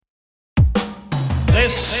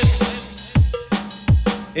This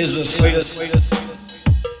is the sweetest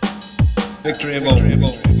victory of all.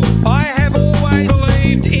 I have always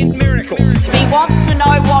believed in miracles. He wants to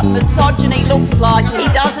know what misogyny looks like. He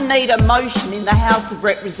doesn't need a motion in the House of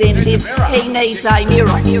Representatives. He needs a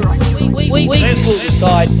mirror. We will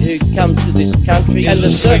decide who comes to this country and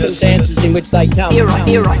the circumstances in which they come. Mirror.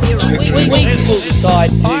 We will decide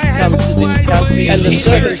who comes to this country and the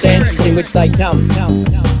circumstances in which they come.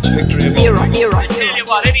 Victory of all. Mirror. I tell you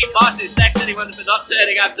what, any boss who sacks anyone for not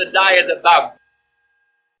turning up today is a bum.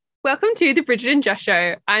 Welcome to the Brigid and Josh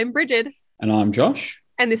show. I'm Brigid. And I'm Josh.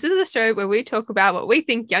 And this is a show where we talk about what we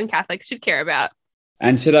think young Catholics should care about.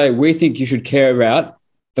 And today we think you should care about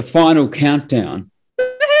the final countdown.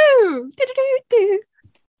 Woohoo!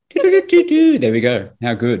 Do-do-do-do-do. There we go.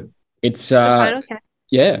 How good. It's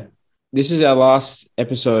yeah. This is our last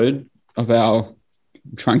episode of our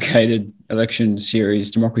truncated election series,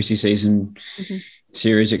 democracy season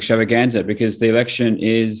series extravaganza, because the election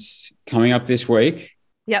is coming up this week.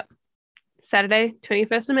 Yep. Saturday,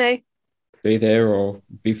 21st of May. Be there or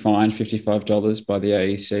be fined $55 by the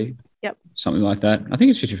AEC. Yep. Something like that. I think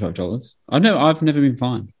it's $55. I've never been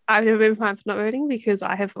fined. I've never been fined for not voting because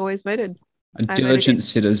I have always voted. A diligent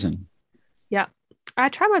citizen. Yeah. I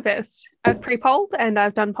try my best. I've pre-polled and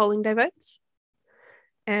I've done polling day votes.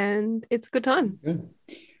 And it's a good time. Good.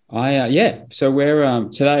 So we're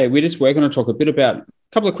today we're going to talk a bit about a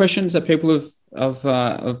couple of questions that people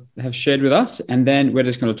have shared with us, and then we're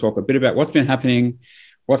just going to talk a bit about what's been happening,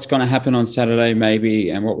 what's going to happen on Saturday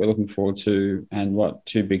maybe, and what we're looking forward to, and what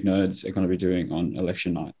two big nerds are going to be doing on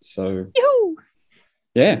election night. So,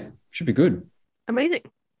 yeah, should be good. Amazing.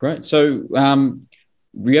 Great. So,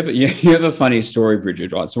 you have a funny story,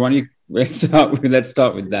 Brigid, right? So, let's start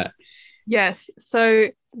with that. Yes. So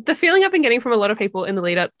the feeling I've been getting from a lot of people in the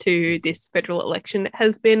lead up to this federal election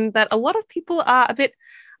has been that a lot of people are a bit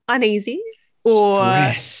uneasy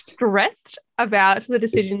or stressed about the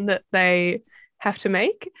decision that they have to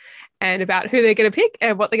make and about who they're going to pick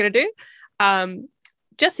and what they're going to do.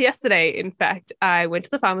 Just yesterday, in fact, I went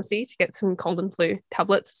to the pharmacy to get some cold and flu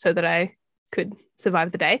tablets so that I could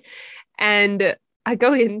survive the day. And I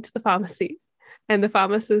go into the pharmacy and the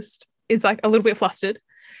pharmacist is like a little bit flustered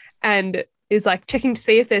and is like checking to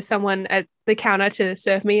see if there's someone at the counter to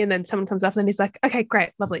serve me. And then someone comes up and he's like, okay,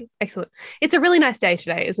 great, lovely, excellent. It's a really nice day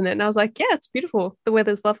today, isn't it? And I was like, yeah, it's beautiful. The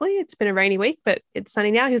weather's lovely. It's been a rainy week, but it's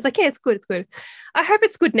sunny now. He was like, yeah, it's good. It's good. I hope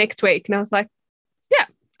it's good next week. And I was like, yeah,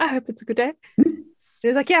 I hope it's a good day. And he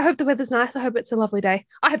was like, yeah, I hope the weather's nice. I hope it's a lovely day.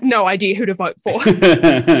 I have no idea who to vote for.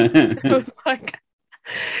 I was like,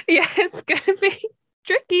 yeah, it's going to be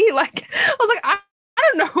tricky. Like, I was like, I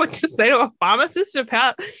don't know what to say to a pharmacist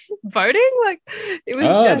about voting. Like, it was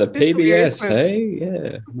just the PBS, hey,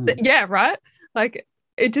 yeah. Yeah, right? Like,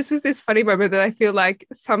 it just was this funny moment that I feel like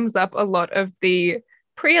sums up a lot of the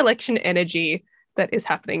pre-election energy that is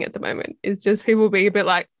happening at the moment. It's just people being a bit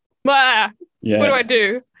like, what do I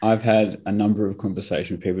do? I've had a number of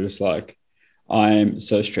conversations with people just like, I'm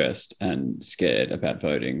so stressed and scared about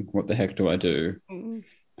voting. What the heck do I do? And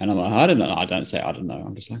I'm like, I don't know. I don't say I don't know.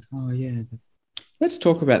 I'm just like, oh, yeah. Let's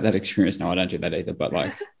talk about that experience. No, I don't do that either. But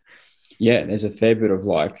like, yeah, there's a fair bit of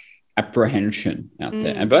like apprehension out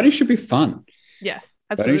there. And voting should be fun. Yes,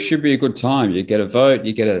 absolutely. Voting should be a good time. You get a vote,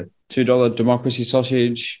 you get a $2 democracy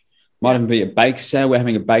sausage, might even be a bake sale. We're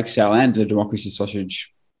having a bake sale and a democracy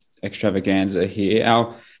sausage extravaganza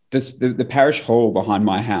here. The parish hall behind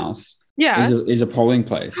my house is a polling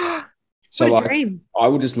place. So like, dream. I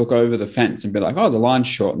would just look over the fence and be like, oh, the line's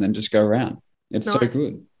short, and then just go around. It's so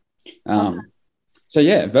good. So,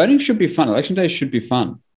 yeah, voting should be fun. Election day should be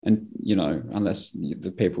fun. And, you know, unless the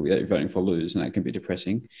people that you're voting for lose, and that can be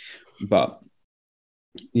depressing. But,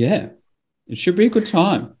 yeah, it should be a good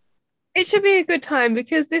time. It should be a good time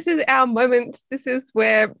because this is our moment. This is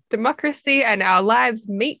where democracy and our lives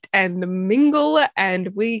meet and mingle,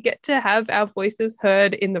 and we get to have our voices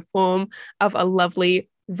heard in the form of a lovely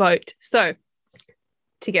vote. So,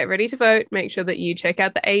 to get ready to vote, make sure that you check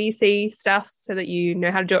out the AEC stuff so that you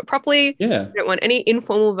know how to do it properly. Yeah. We don't want any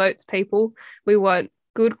informal votes, people. We want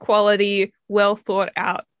good quality, well thought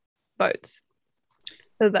out votes.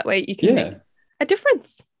 So that way you can make a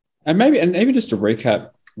difference. And maybe just to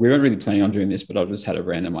recap, we weren't really planning on doing this, but I just had a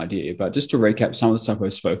random idea. But just to recap some of the stuff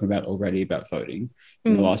we've spoken about already about voting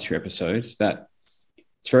in the last few episodes, that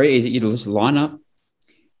it's very easy. You just line up.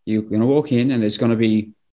 You're going to walk in and there's going to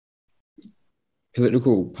be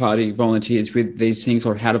political party volunteers with these things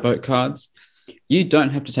like how to vote cards. You don't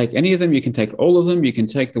have to take any of them. You can take all of them. You can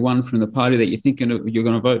take the one from the party that you're thinking you're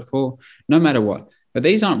going to vote for, no matter what. But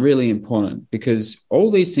these aren't really important because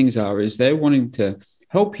all these things is they're wanting to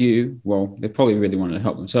help you. Well, they probably really want to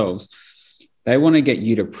help themselves. They want to get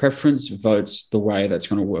you to preference votes the way that's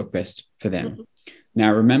going to work best for them. Mm-hmm.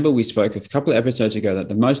 Now, remember, we spoke a couple of episodes ago that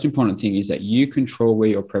the most important thing is that you control where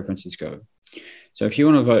your preferences go. So if you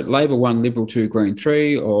want to vote Labor 1, Liberal 2, Green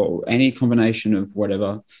 3, or any combination of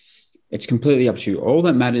whatever, it's completely up to you. All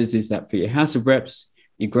that matters is that for your House of Reps,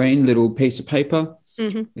 your green little piece of paper,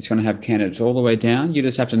 it's going to have candidates all the way down. You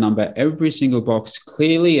just have to number every single box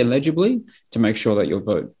clearly and legibly to make sure that your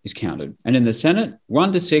vote is counted. And in the Senate,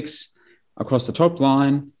 1 to 6 across the top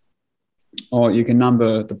line, or you can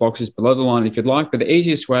number the boxes below the line if you'd like. But the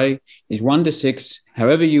easiest way is 1 to 6,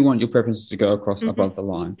 however you want your preferences to go across above the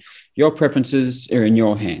line. Your preferences are in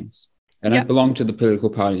your hands. They don't belong to the political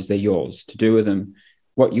parties. They're yours to do with them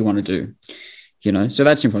what you want to do. You know, so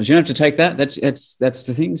that's important. You don't have to take that. That's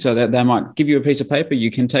the thing. So that they might give you a piece of paper. You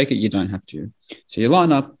can take it. You don't have to. So you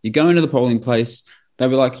line up. You go into the polling place. They'll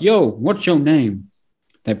be like, "Yo, what's your name?"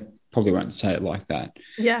 They probably won't say it like that.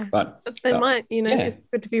 Yeah, but they might. You know, it's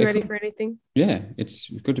good to be ready for anything. Yeah, it's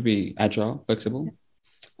good to be agile, flexible.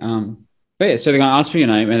 But yeah, so they're going to ask for your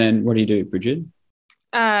name, and then what do you do, Brigid?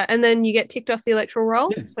 And then you get ticked off the electoral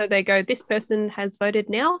roll. Yeah. So they go, "This person has voted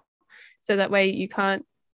now," so that way you can't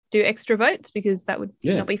do extra votes because that would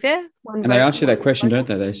not be fair. And they ask you that question, don't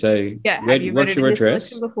they? They say, have you what's voted your in this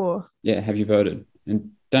address election before? Yeah, have you voted?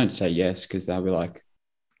 And don't say yes because they'll be like,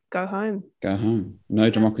 go home. Go home. No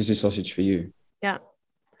democracy sausage for you. Yeah.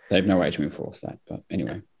 They have no way to enforce that, but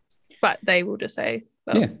anyway. But they will just say,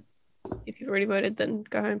 well, if you've already voted, then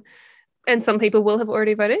go home. And some people will have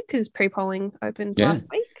already voted because pre-polling opened last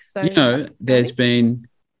week. So you know, there's been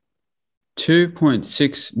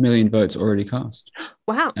 2.6 million votes already cast.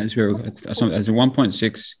 Wow. As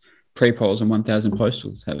 1.6 pre-polls and 1,000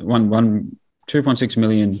 postals. 2.6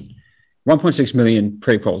 million, 1.6 million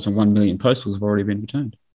pre-polls and 1 million postals have already been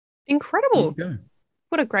returned. Incredible.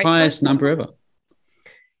 What a great highest number ever.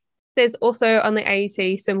 There's also on the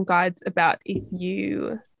AEC some guides about if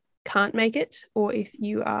you can't make it or if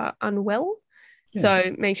you are unwell.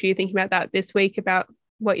 So make sure you're thinking about that this week about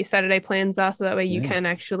what your Saturday plans are so that way you can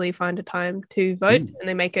actually find a time to vote and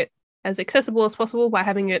they make it as accessible as possible by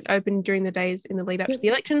having it open during the days in the lead up to the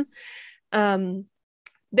election. Then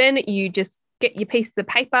you just get your pieces of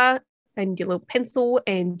paper and your little pencil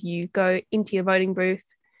and you go into your voting booth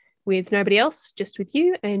with nobody else, just with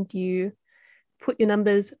you, and you put your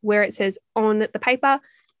numbers where it says on the paper,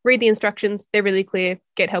 read the instructions. They're really clear.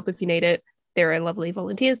 Get help if you need it. There are lovely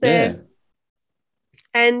volunteers there. Yeah.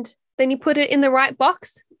 And then you put it in the right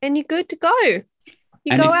box and you're good to go.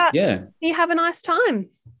 You go out and you have a nice time.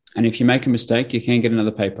 And if you make a mistake, you can get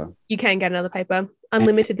another paper. You can get another paper.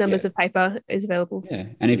 Unlimited numbers of paper is available. Yeah.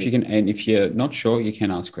 And if you can, and if you're not sure, you can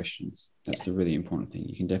ask questions. That's the really important thing.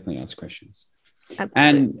 You can definitely ask questions. Absolutely.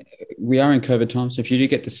 And we are in COVID time. So if you do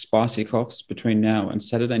get the spicy coughs between now and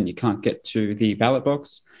Saturday and you can't get to the ballot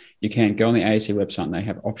box, you can go on the AAC website and they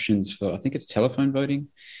have options for, I think it's telephone voting.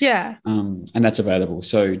 Yeah. And that's available.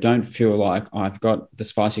 So don't feel like I've got the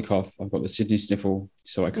spicy cough, I've got the Sydney sniffle,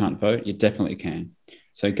 so I can't vote. You definitely can.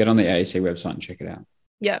 So get on the AAC website and check it out.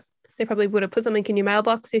 Yeah. They probably would have put something in your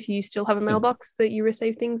mailbox if you still have a mailbox that you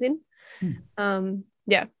receive things in.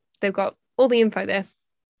 They've got all the info there.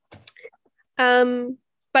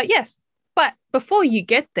 But before you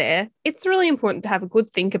get there, it's really important to have a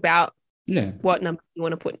good think about what numbers you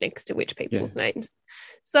want to put next to which people's names.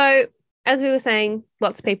 So as we were saying,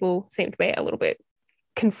 lots of people seem to be a little bit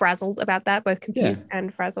confrazzled about that, both confused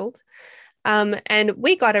and frazzled. And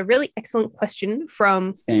we got a really excellent question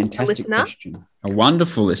from a listener. A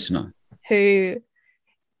wonderful listener. Who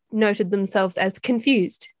noted themselves as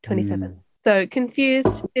confused 27. So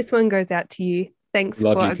confused, this one goes out to you. Thanks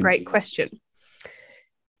for a great question.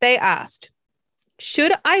 They asked,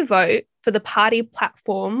 should I vote for the party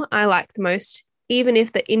platform I like the most, even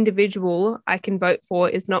if the individual I can vote for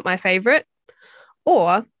is not my favourite?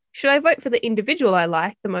 Or should I vote for the individual I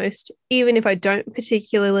like the most, even if I don't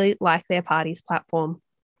particularly like their party's platform?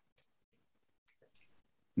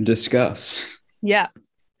 Discuss. Yeah.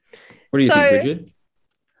 What do you think, Brigid?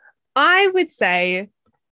 I would say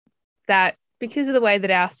that because of the way that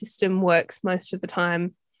our system works most of the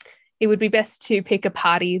time, it would be best to pick a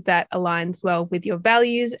party that aligns well with your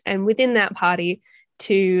values, and within that party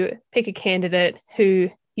to pick a candidate who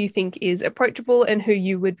you think is approachable and who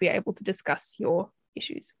you would be able to discuss your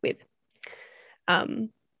issues with.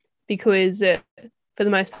 Because for the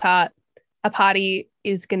most part, a party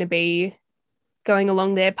is going to be going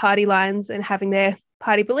along their party lines and having their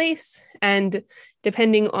party beliefs, and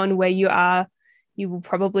depending on where you are, you will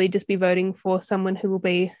probably just be voting for someone who will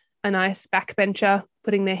be a nice backbencher,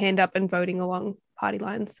 putting their hand up and voting along party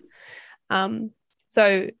lines.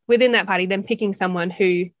 So within that party, then picking someone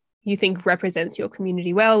who you think represents your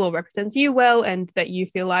community well or represents you well, and that you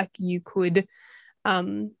feel like you could,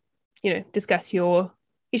 discuss your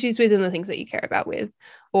issues with and the things that you care about with,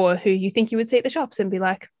 or who you think you would see at the shops and be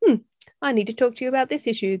like, I need to talk to you about this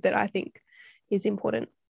issue that I think is important.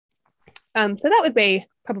 So that would be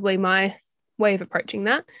probably my way of approaching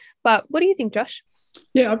that. But what do you think, Josh?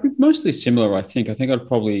 Yeah, I'd be mostly similar, I think. I think I'd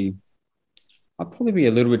probably be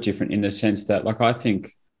a little bit different in the sense that, like, I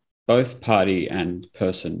think both party and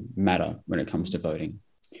person matter when it comes to voting,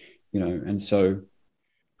 and so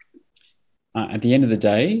at the end of the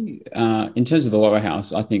day, in terms of the lower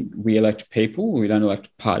house, I think we elect people. We don't elect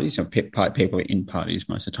parties. So people are in parties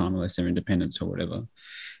most of the time, unless they're independents or whatever.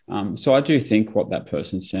 So I do think what that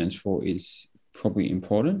person stands for is probably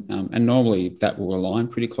important. And normally that will align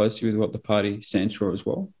pretty closely with what the party stands for as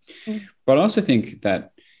well. But I also think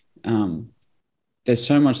that there's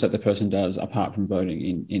so much that the person does apart from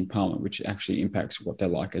voting in Parliament, which actually impacts what they're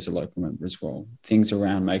like as a local member as well. Things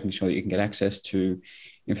around making sure that you can get access to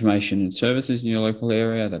information and services in your local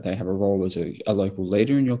area, that they have a role as a local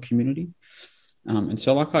leader in your community. And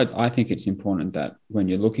so I think it's important that when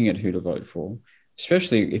you're looking at who to vote for,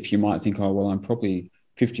 especially if you might think, oh, well, I'm probably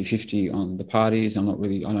 50-50 on the parties.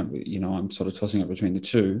 I'm sort of tossing up between the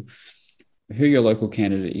two. Who your local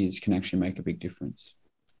candidate is can actually make a big difference.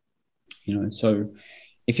 And so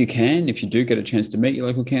if you do get a chance to meet your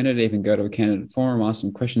local candidate, even go to a candidate forum, ask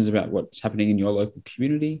some questions about what's happening in your local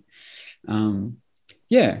community. And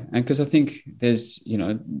because I think there's,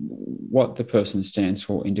 what the person stands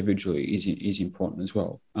for individually is important as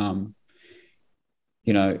well. In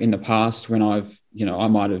the past when I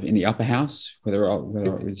might have in the upper house, whether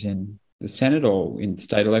it was in the Senate or in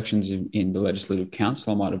state elections in the Legislative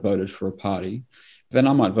Council, I might have voted for a party. Then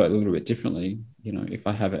I might vote a little bit differently, if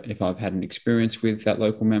I've had an experience with that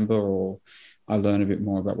local member, or I learn a bit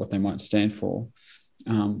more about what they might stand for.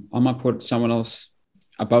 I might put someone else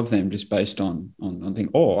above them just based on thing,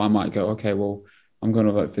 or I might go, okay, well, I'm going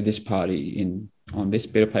to vote for this party on this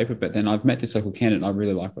bit of paper, but then I've met this local candidate and I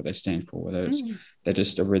really like what they stand for, whether it's they're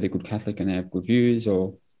just a really good Catholic and they have good views,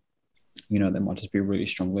 or they might just be a really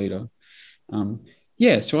strong leader.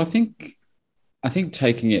 So I think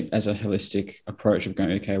taking it as a holistic approach of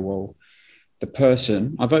going, okay, well,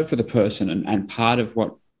 I vote for the person, and part of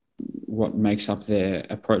what makes up their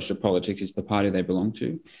approach to politics is the party they belong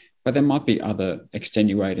to. But there might be other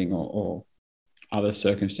extenuating or other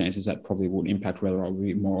circumstances that probably would impact whether I'll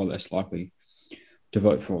be more or less likely to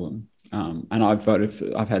vote for them. And I've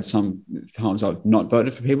had some times I've not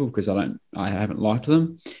voted for people because I haven't liked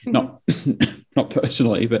them, not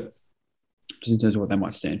personally, but just in terms of what they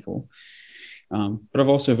might stand for. But I've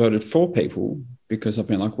also voted for people because I've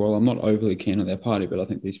been like, well, I'm not overly keen on their party, but I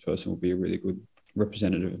think this person will be a really good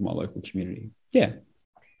representative of my local community. Yeah.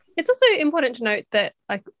 It's also important to note that,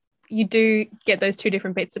 like, you do get those two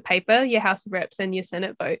different bits of paper, your House of Reps and your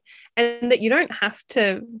Senate vote, and that you don't have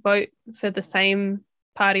to vote for the same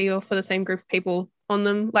party or for the same group of people on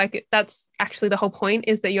them. Like, that's actually the whole point,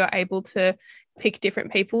 is that you're able to pick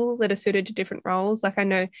different people that are suited to different roles. Like, I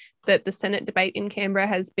know that the Senate debate in Canberra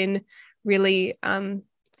has been really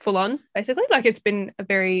full on, basically. Like, it's been a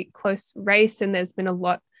very close race and there's been a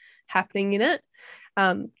lot happening in it.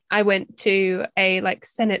 I went to a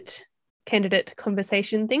Senate candidate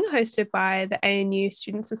conversation thing hosted by the ANU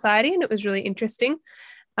Student Society, and it was really interesting.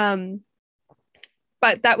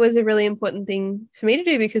 But that was a really important thing for me to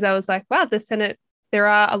do, because I was like, wow, the Senate, there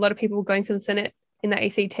are a lot of people going for the Senate in the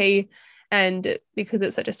ACT, and because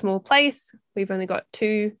it's such a small place, we've only got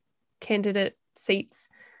 2 candidate seats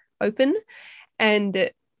open.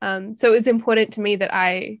 And so it was important to me that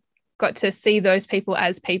I got to see those people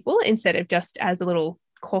as people instead of just as a little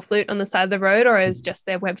corflute on the side of the road or as just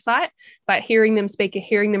their website. But hearing them speak and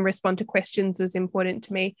hearing them respond to questions was important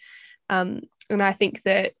to me. And I think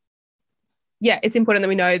that, it's important that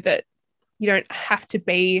we know that you don't have to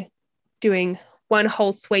be doing one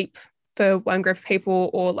whole sweep for one group of people,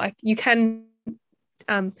 or you can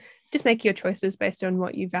just make your choices based on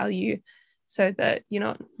what you value, so that you're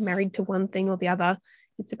not married to one thing or the other.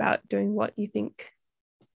 It's about doing what you think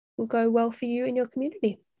will go well for you in your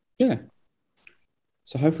community. Yeah.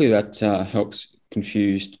 So hopefully that helps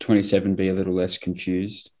confused 27 be a little less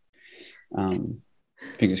confused.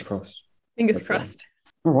 Fingers crossed. Fingers crossed.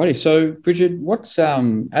 Alrighty. So Brigid, what's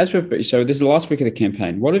so this is the last week of the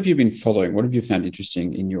campaign. What have you been following? What have you found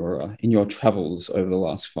interesting in your travels over the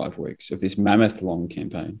last 5 weeks of this mammoth long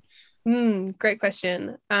campaign? Great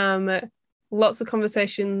question. Lots of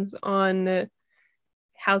conversations on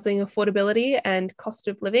housing affordability and cost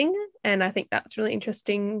of living, and I think that's really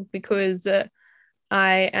interesting because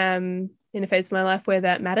I am in a phase of my life where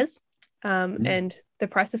that matters, and the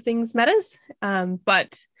price of things matters.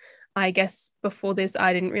 But I guess before this,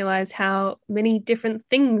 I didn't realize how many different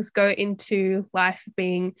things go into life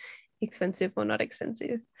being expensive or not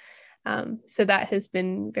expensive. So that has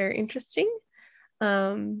been very interesting.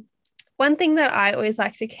 One thing that I always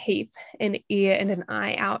like to keep an ear and an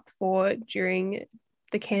eye out for during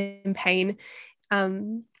the campaign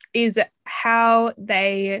is how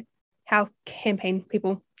campaign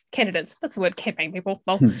people, candidates, that's the word, campaign people,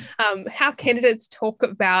 well, how candidates talk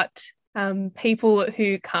about people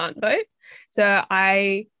who can't vote. So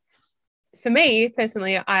for me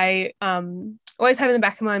personally, I always have in the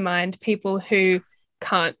back of my mind people who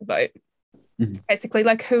can't vote. Basically,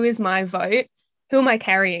 like, who is my vote? Who am I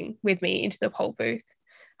carrying with me into the poll booth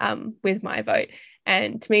with my vote?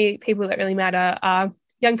 And to me, people that really matter are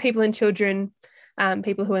young people and children,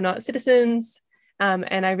 people who are not citizens,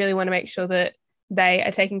 and I really want to make sure that they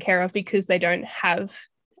are taken care of because they don't have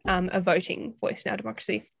a voting voice in our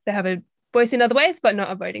democracy. They have a voice in other ways, but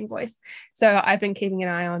not a voting voice. So I've been keeping an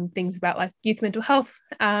eye on things about like youth mental health,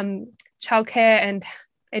 childcare and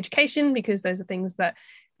education, because those are things that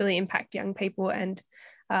really impact young people and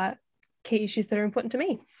key issues that are important to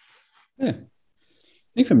me. Yeah.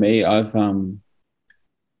 I think for me, I've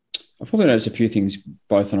probably noticed a few things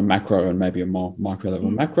both on a macro and maybe a more micro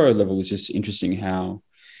level. Macro level is just interesting how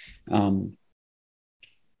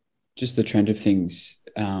just the trend of things.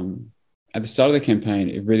 At the start of the campaign,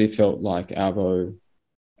 it really felt like Albo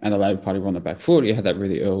and the Labor Party were on the back foot. You had that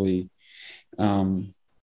really early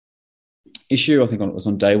issue. I think it was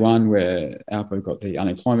on day one where Albo got the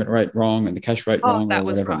unemployment rate wrong and the cash rate wrong, or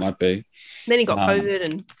whatever it might be. And then he got COVID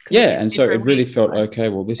and and so it really felt okay.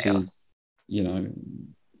 Well, this is,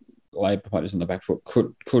 Labor Party's on the back foot.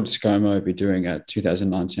 Could ScoMo be doing a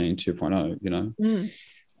 2019 2.0?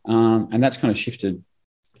 And that's kind of shifted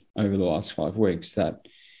over the last 5 weeks. That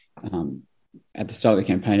at the start of the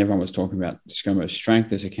campaign, everyone was talking about ScoMo's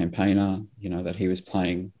strength as a campaigner. That he was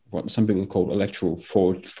playing what some people call electoral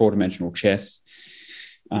four-dimensional chess.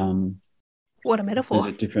 What a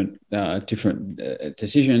metaphor! Different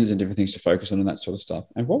decisions and different things to focus on and that sort of stuff.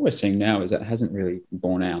 And what we're seeing now is that it hasn't really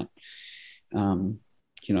borne out.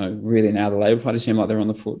 Really now the Labor Party seem like they're on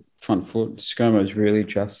the front foot. ScoMo is really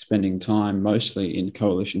just spending time mostly in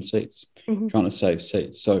coalition seats, trying to save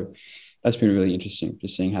seats. So that's been really interesting,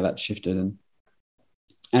 just seeing how that's shifted. And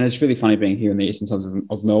it's really funny being here in the eastern suburbs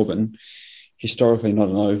of Melbourne, historically not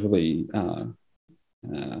an overly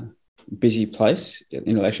busy place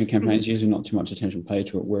in election campaigns, usually not too much attention paid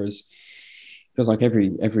to it, whereas it feels like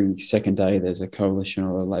every second day there's a coalition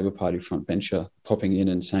or a Labor Party frontbencher popping in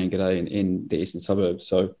and saying g'day in the eastern suburbs.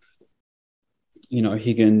 So,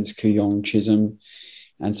 Higgins, Kooyong, Chisholm,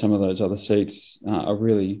 and some of those other seats are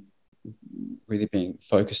really being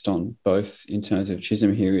focused on, both in terms of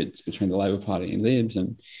Chisholm here, it's between the Labor Party and Libs,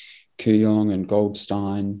 and Kooyong and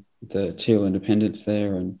Goldstein, the Teal independents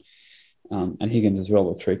there, and Higgins as well,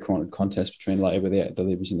 a three-cornered contest between Labor, the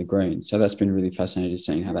Libs and the Greens. So that's been really fascinating to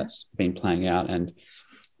see how that's been playing out. And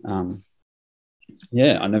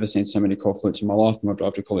I've never seen so many corflutes in my life. When I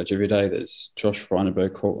drive to college every day, there's Josh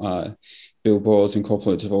Freidenberg billboards and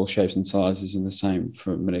corflutes of all shapes and sizes, and the same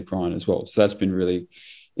for Monique Ryan as well. So that's been really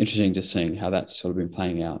interesting to seeing how that's sort of been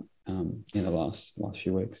playing out in the last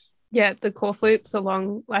few weeks. Yeah, the corflutes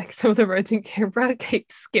along like some of the roads in Canberra keep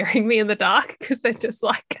scaring me in the dark because they're just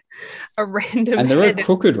like a random. And they're all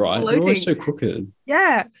crooked, right? Floating. They're always so crooked.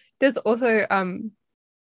 Yeah. There's also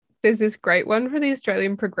there's this great one for the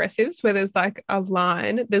Australian Progressives where there's like a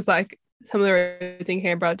line. There's like some of the roads in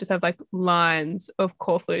Canberra just have like lines of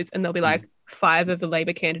corflutes, and they'll be like 5 of a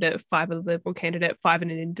Labor candidate, 5 of a Liberal candidate, 5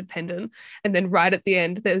 and an independent. And then right at the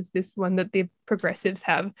end, there's this one that the Progressives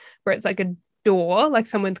have where it's like a door, like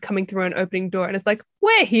someone's coming through an opening door, and it's like,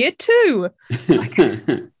 we're here too. Like,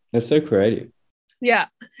 they're so creative. Yeah.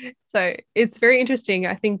 So it's very interesting.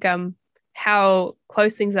 I think how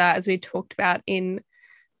close things are, as we talked about in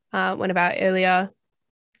one of our earlier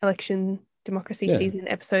election democracy season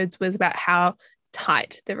episodes, was about how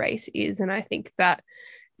tight the race is. And I think that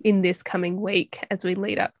in this coming week, as we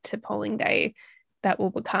lead up to polling day, that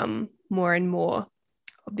will become more and more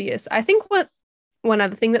obvious. I think one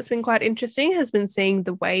other thing that's been quite interesting has been seeing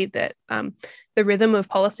the way that the rhythm of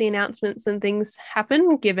policy announcements and things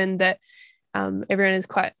happen, given that everyone is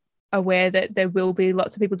quite aware that there will be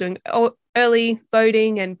lots of people doing early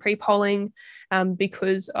voting and pre-polling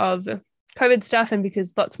because of COVID stuff, and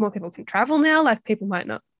because lots more people can travel now. Like, people might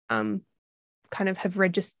not kind of have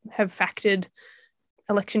factored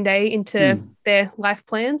election day into their life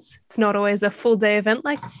plans. It's not always a full day event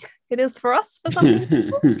like it is for us for some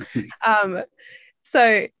people.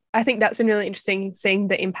 So I think that's been really interesting, seeing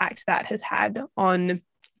the impact that has had on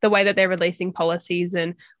the way that they're releasing policies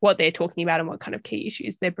and what they're talking about and what kind of key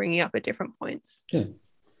issues they're bringing up at different points. Yeah.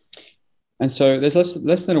 And so there's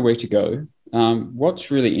less than a week to go. What's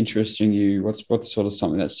really interesting you? What's sort of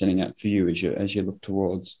something that's standing out for you as you look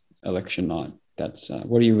towards election night? That's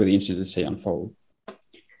what are you really interested to see unfold?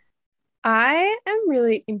 I am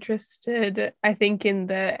really interested, I think, in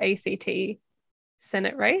the ACT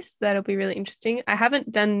Senate race. That'll be really interesting. I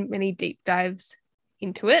haven't done many deep dives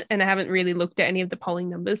into it, and I haven't really looked at any of the polling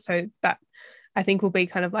numbers, so that I think will be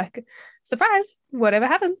kind of like, surprise, whatever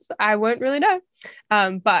happens, I won't really know.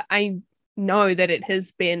 But I know that it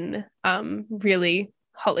has been really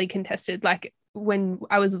hotly contested. Like when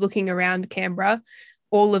I was looking around Canberra,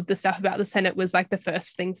 all of the stuff about the Senate was like the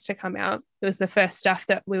first things to come out. It was the first stuff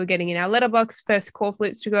that we were getting in our letterbox. First call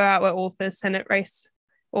flutes to go out were all for the Senate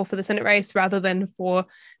race rather than for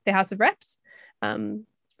the House of Reps.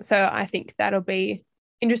 So I think that'll be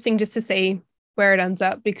interesting just to see where it ends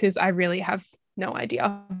up, because I really have no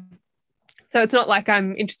idea. So it's not like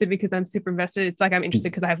I'm interested because I'm super invested. It's like I'm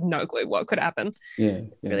interested because I have no clue what could happen. Yeah.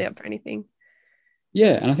 Really up for anything.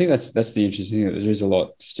 Yeah, and I think that's the interesting thing, that there is a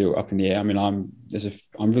lot still up in the air. I mean, I'm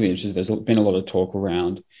really interested. There's been a lot of talk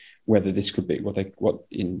around whether this could be what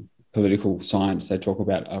in political science they talk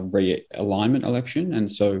about a realignment election. And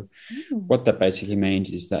so what that basically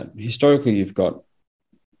means is that historically you've got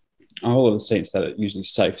a whole lot of seats that are usually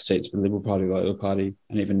safe seats for the Liberal Party, the Labor Party,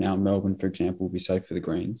 and even now Melbourne, for example, will be safe for the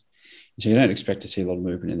Greens. So you don't expect to see a lot of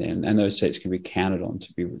movement in there, and those seats can be counted on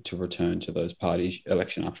to return to those parties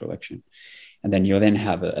election after election. And then you'll then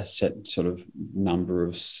have a set sort of number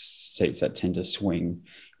of seats that tend to swing.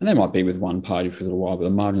 And they might be with one party for a little while, but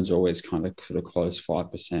the margin's always kind of sort of close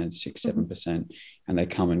 5%, 6, 7%, and they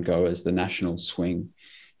come and go as the national swing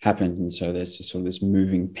happens. And so there's sort of this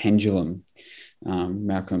moving pendulum.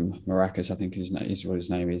 Malcolm Maracas, I think is what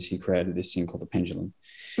his name is. He created this thing called the pendulum,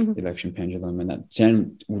 the election pendulum. And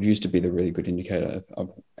that would used to be the really good indicator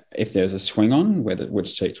of if there's a swing on,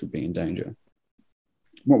 which seats would be in danger.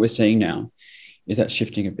 What we're seeing now is that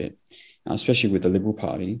shifting a bit, especially with the Liberal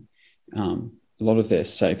Party. A lot of their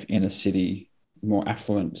safe inner city, more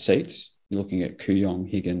affluent seats. You're looking at Kooyong,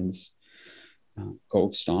 Higgins,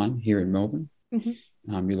 Goldstein here in Melbourne. You're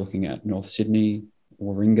looking at North Sydney,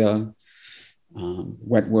 Warringah,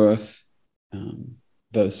 Wentworth,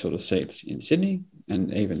 those sort of seats in Sydney,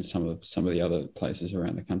 and even some of the other places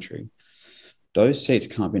around the country. Those seats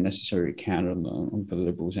can't be necessarily counted on for the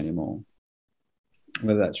Liberals anymore,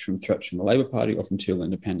 whether that's from threats from the Labor Party or from Teal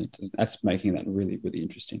Independents. That's making that really, really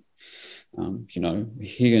interesting.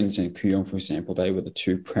 Higgins and Kooyong, for example, they were the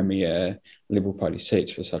two premier Liberal Party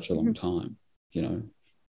seats for such a long time.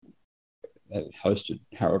 They hosted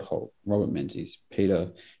Harold Holt, Robert Menzies,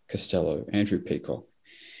 Peter Costello, Andrew Peacock,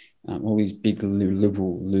 all these big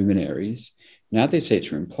Liberal luminaries. Now their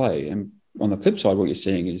seats are in play. And on the flip side, what you're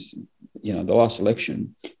seeing is, the last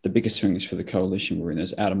election, the biggest swings for the coalition were in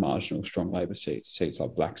those outer marginal strong Labor seats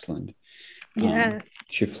like Blaxland,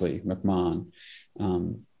 Chifley, McMahon,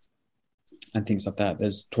 and things like that.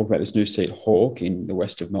 There's talk about this new seat, Hawke, in the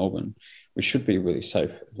west of Melbourne, which should be a really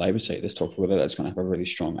safe Labor seat. There's talk whether that's going to have a really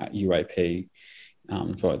strong UAP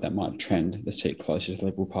vote that might trend the seat closer to the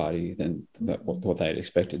Liberal Party than what they had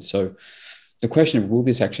expected. So the question of, will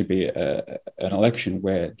this actually be an election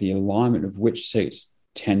where the alignment of which seats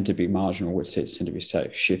tend to be marginal, which seats tend to be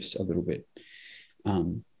safe, shifts a little bit?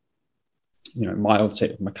 My old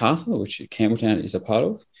seat of Macarthur, which Campbelltown is a part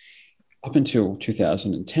of, up until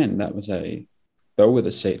 2010, that was a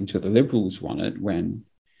bellwether seat until the Liberals won it when...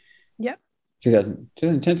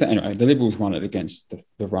 2010, anyway, the Liberals won it against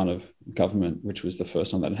the run of government, which was the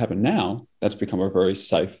first time that had happened. Now, that's become a very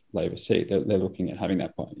safe Labor seat. They're looking at having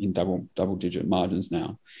that in double-digit margins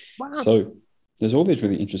now. Wow. So there's all these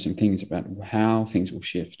really interesting things about how things will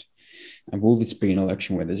shift. And will this be an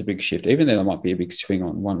election where there's a big shift, even though there might be a big swing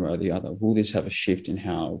on one way or the other? Will this have a shift in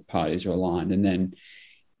how parties are aligned? And then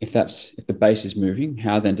if the base is moving,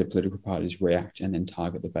 how then do political parties react and then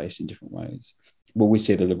target the base in different ways? Will we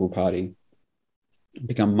see the Liberal Party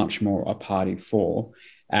become much more a party for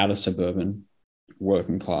outer suburban,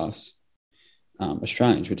 working class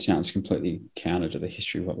Australians, which sounds completely counter to the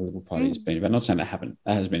history of what the Liberal Party has been. But I'm not saying that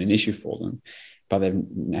has been an issue for them, but they've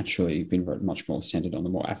naturally been very much more centred on the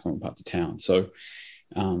more affluent parts of town. So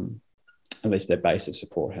at least their base of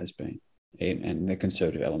support has been, and the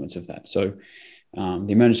conservative elements of that. So the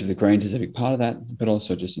emergence of the Greens is a big part of that, but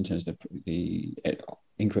also just in terms of the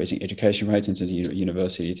increasing education rates, into the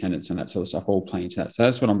university attendance and that sort of stuff, all playing into that. So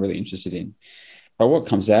that's what I'm really interested in. But what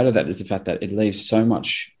comes out of that is the fact that it leaves so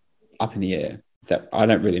much up in the air that I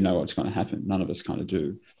don't really know what's going to happen. None of us kind of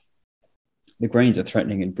do. the Greens are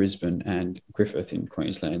threatening in Brisbane and Griffith in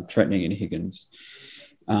Queensland, threatening in Higgins.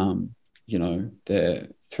 They're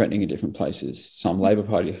threatening in different places. Some Labor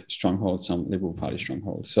Party strongholds, some Liberal Party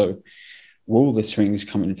strongholds. So will the swings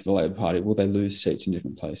come in for the Labor Party? Will they lose seats in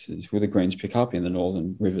different places? Will the Greens pick up in the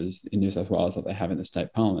Northern Rivers in New South Wales like they have in the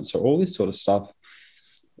state parliament? So all this sort of stuff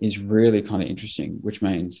is really kind of interesting, which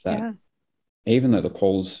means that even though the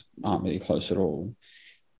polls aren't really close at all,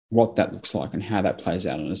 what that looks like and how that plays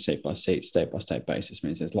out on a seat-by-seat, state-by-state basis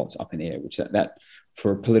means there's lots up in the air, which that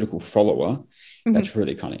for a political follower, that's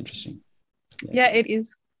really kind of interesting. Yeah, it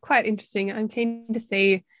is quite interesting. I'm keen to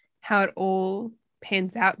see how it all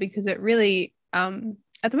pans out because it really, at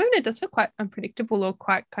the moment, it does feel quite unpredictable or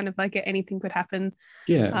quite kind of like anything could happen.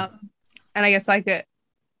 Yeah. And I guess like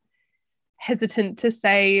hesitant to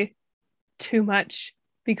say too much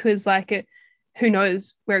because who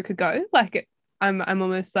knows where it could go. I'm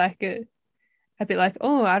almost like a bit like,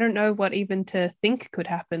 oh, I don't know what even to think could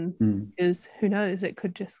happen because who knows? It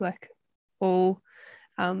could just all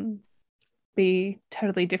be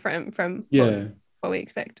totally different from what we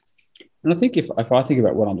expect. And I think if I think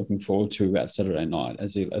about what I'm looking forward to about Saturday night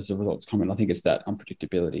as the results come in, I think it's that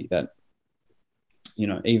unpredictability that,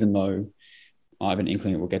 even though I have an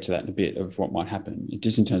inkling, we'll get to that in a bit, of what might happen,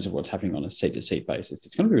 just in terms of what's happening on a seat-to-seat basis,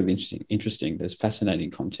 it's going to be really interesting. There's fascinating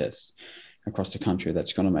contests across the country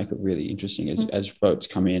that's going to make it really interesting as votes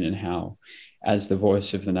come in and how, as the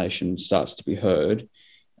voice of the nation starts to be heard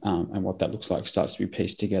and what that looks like starts to be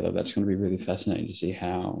pieced together. That's going to be really fascinating to see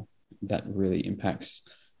how that really impacts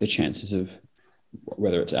the chances of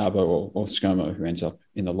whether it's Albo or ScoMo who ends up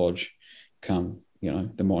in the lodge come,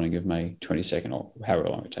 the morning of May 22nd or however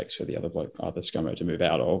long it takes for the other bloke, either ScoMo to move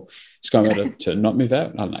out or ScoMo to not move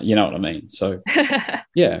out. I don't know. You know what I mean? So,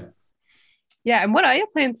 yeah. Yeah, and what are your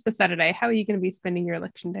plans for Saturday? How are you going to be spending your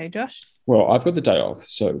election day, Josh? Well, I've got the day off.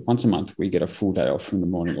 So once a month, we get a full day off from the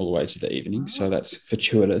morning all the way to the evening. So that's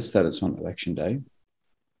fortuitous that it's on election day.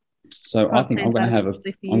 So I think I'm going to have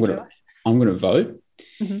I'm going to vote.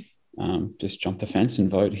 Just jump the fence and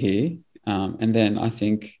vote here. And then I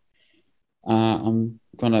think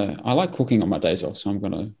I like cooking on my days off. So I'm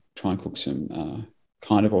going to try and cook some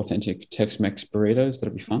kind of authentic Tex-Mex burritos.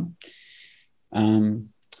 That'll be fun.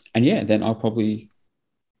 And then I'll probably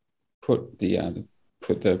put the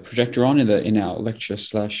projector on in our lecture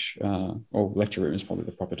or lecture room is probably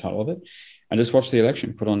the proper title of it, and just watch the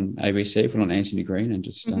election. Put on ABC, put on Anthony Green, and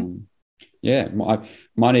just I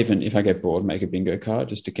might even, if I get bored, make a bingo card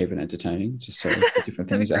just to keep it entertaining, just so the different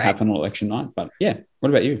things that happen on election night. But yeah, what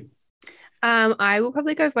about you? I will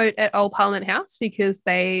probably go vote at Old Parliament House because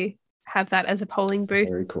they have that as a polling booth.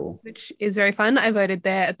 Very cool. Which is very fun. I voted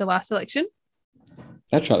there at the last election.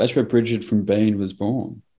 That's right. That's where Brigid from Bean was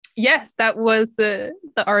born. Yes, that was the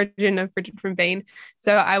origin of Brigid from Bean.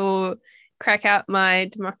 So I will crack out my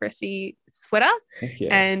democracy sweater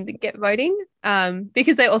and get voting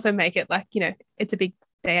because they also make it it's a big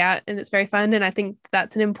day out and it's very fun. And I think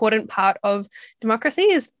that's an important part of democracy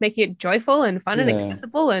is making it joyful and fun and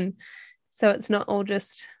accessible. And so it's not all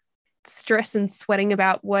just stress and sweating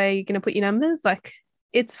about where you're going to put your numbers.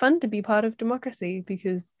 It's fun to be part of democracy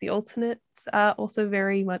because the alternates are also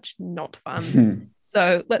very much not fun.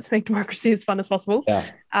 So let's make democracy as fun as possible.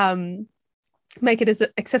 Make it as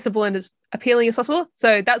accessible and as appealing as possible.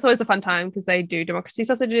 So that's always a fun time because they do democracy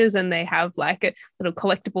sausages and they have little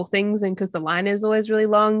collectible things. And because the line is always really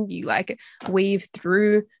long, you weave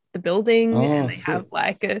through the building and they have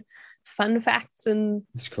fun facts and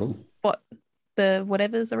that's cool. Spot the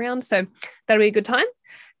whatever's around. So that'll be a good time.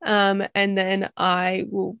 And then I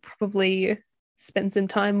will probably spend some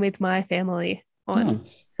time with my family on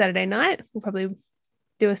Saturday night. We'll probably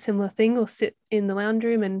do a similar thing or sit in the lounge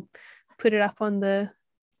room and put it up on the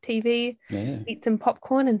TV, eat some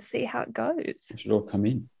popcorn and see how it goes. It should all come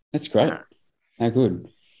in. That's great. How good.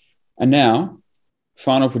 And now,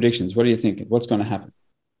 final predictions. What do you think? What's going to happen?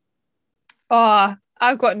 Oh,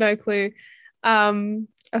 I've got no clue.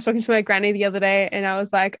 I was talking to my granny the other day and I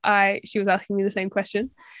was she was asking me the same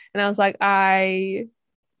question. And I was like, I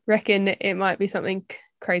reckon it might be something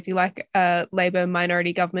crazy like a Labor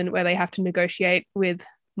minority government where they have to negotiate with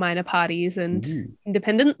minor parties and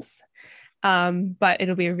independents. But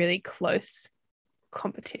it'll be a really close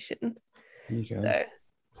competition. There you go. So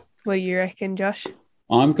what do you reckon, Josh?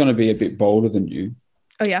 I'm going to be a bit bolder than you.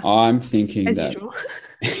 Oh, yeah. I'm thinking as that usual.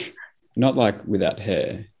 not without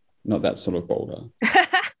hair, not that sort of bolder.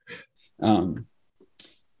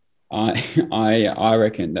 I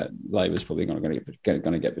reckon that Labor's probably going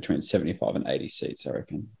to get between 75 and 80 seats. I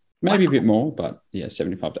reckon maybe a bit more, but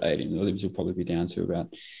 75 to 80. And the Libs will probably be down to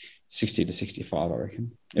about 60 to 65. I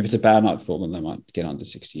reckon if it's a bad night for them, they might get under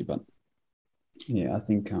 60. But Yeah, I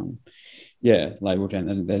think Labor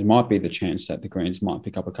and there might be the chance that the Greens might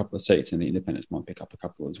pick up a couple of seats and the Independents might pick up a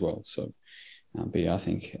couple as well. So, but yeah, I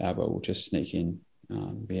think ABBA will just sneak in,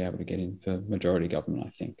 be able to get in for majority government, I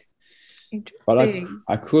think. But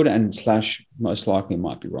I could and / most likely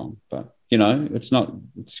might be wrong. But, it's not,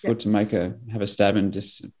 it's good to have a stab and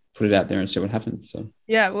just put it out there and see what happens. So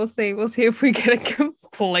yeah, we'll see. We'll see if we get it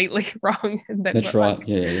completely wrong. And then that's right.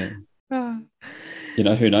 Yeah.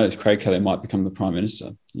 Who knows? Craig Kelly might become the Prime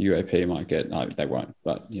Minister. UAP might no, they won't.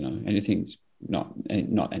 But, anything is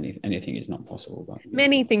not possible. But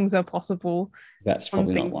many things are possible. That's Some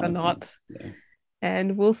probably things not one. Are not. Yeah.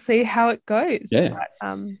 And we'll see how it goes. Yeah.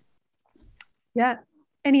 But,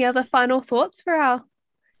 any other final thoughts for our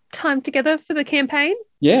time together for the campaign?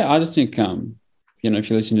 Yeah, I just think, if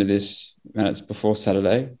you listen to this and it's before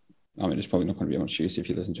Saturday, I mean, it's probably not going to be much use if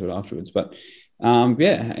you listen to it afterwards. But,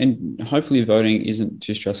 and hopefully voting isn't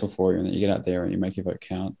too stressful for you and that you get out there and you make your vote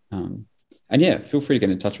count. And, feel free to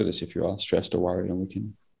get in touch with us if you are stressed or worried, and we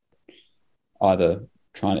can either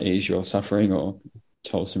try and ease your suffering or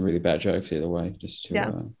tell some really bad jokes either way, just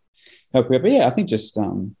to help you. But, I think just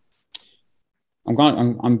I'm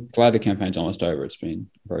glad the campaign's almost over. It's been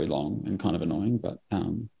very long and kind of annoying, but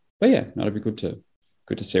it'll be good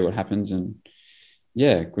to see what happens, and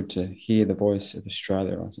good to hear the voice of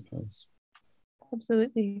Australia, I suppose.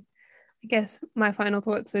 Absolutely. I guess my final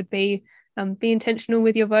thoughts would be intentional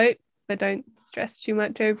with your vote, but don't stress too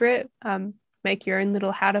much over it. Make your own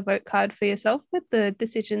little how to vote card for yourself with the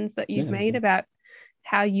decisions that you've made about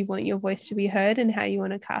how you want your voice to be heard and how you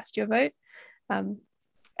want to cast your vote.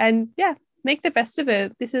 Make the best of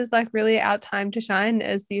it. This is really our time to shine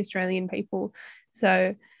as the Australian people.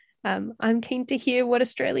 So I'm keen to hear what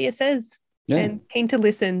Australia says and keen to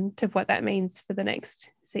listen to what that means for the next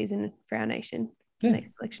season for our nation, the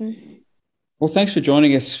next election. Well, thanks for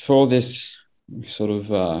joining us for this sort of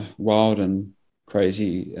wild and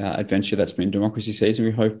crazy adventure that's been democracy season.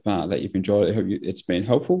 We hope that you've enjoyed it. I hope it's been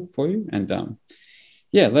helpful for you. And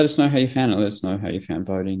let us know how you found it. Let us know how you found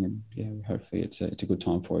voting, and hopefully it's a good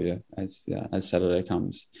time for you as Saturday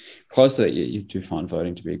comes closer. That you do find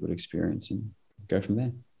voting to be a good experience, and go from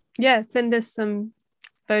there. Yeah, send us some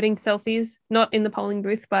voting selfies, not in the polling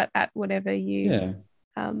booth, but at whatever you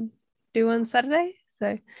do on Saturday.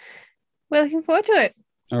 So we're looking forward to it.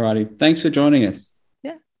 Alrighty, thanks for joining us.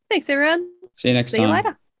 Yeah, thanks everyone. See you next time. See you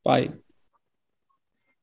later. Bye.